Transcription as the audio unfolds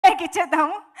mic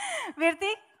ఇచ్చేద్దాము.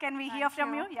 Virti, can we hear from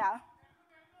you? Yeah.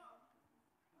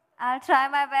 I'll try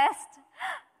my best.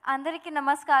 Andariki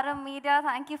namaskaram media.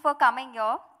 Thank you for coming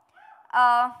here.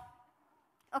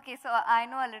 Okay, so I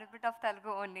know a little bit of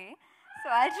Telugu only. So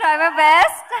I'll try my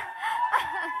best.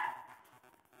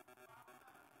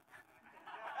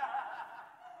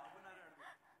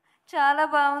 Chala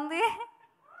baagundi.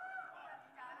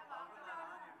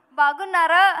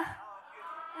 Bagunnara.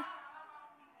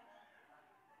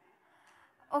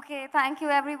 Okay, thank you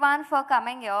everyone for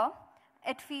coming here.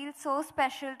 It feels so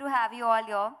special to have you all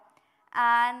here.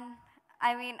 And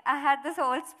I mean, I had this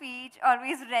whole speech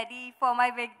always ready for my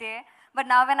big day. But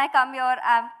now when I come here,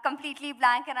 I'm completely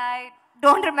blank and I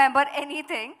don't remember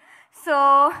anything. So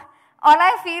all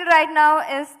I feel right now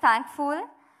is thankful,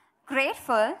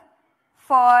 grateful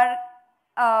for,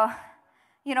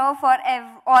 for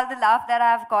all the love that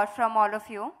I've got from all of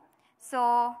you. So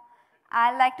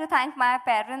I'd like to thank my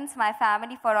parents, my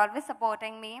family for always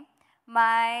supporting me,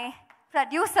 my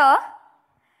producer,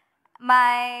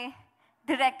 my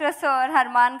director sir,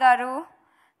 Hanumaan Garu,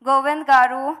 Govind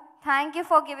Garu. Thank you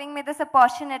for giving me this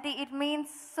opportunity. It means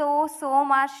so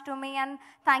much to me, and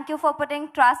thank you for putting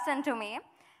trust into me.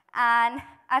 And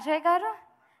Ajay Garu,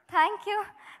 thank you.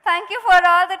 Thank you for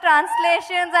all the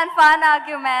translations and fun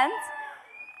arguments.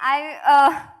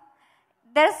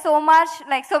 There's so much,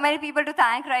 like so many people to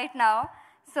thank right now.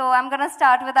 So I'm going to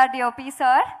start with our DOP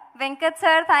sir. Venkkut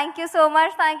sir, thank you so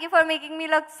much. Thank you for making me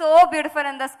look so beautiful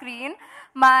on the screen.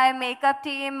 My makeup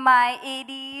team, my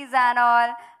ADs and all.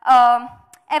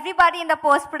 Everybody in the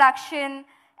post-production,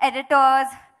 editors,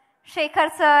 Sekhar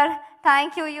sir,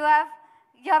 thank you. You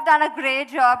have done a great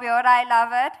job here. I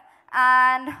love it.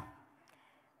 And,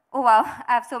 oh wow,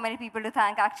 I have so many people to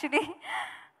thank actually.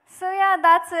 So yeah,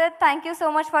 that's it. Thank you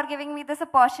so much for giving me this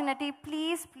opportunity.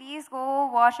 Please go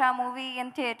watch our movie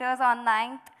in theaters on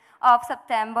 9th of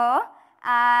September.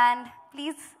 And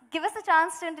please give us a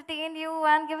chance to entertain you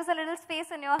and give us a little space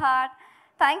in your heart.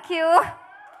 Thank you.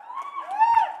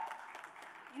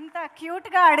 ఇంత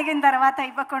క్యూట్గా అడిగిన తర్వాత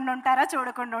ఇవ్వకుండా ఉంటారా,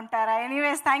 చూడకుండా ఉంటారా?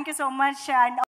 Anyways, thank you so much. And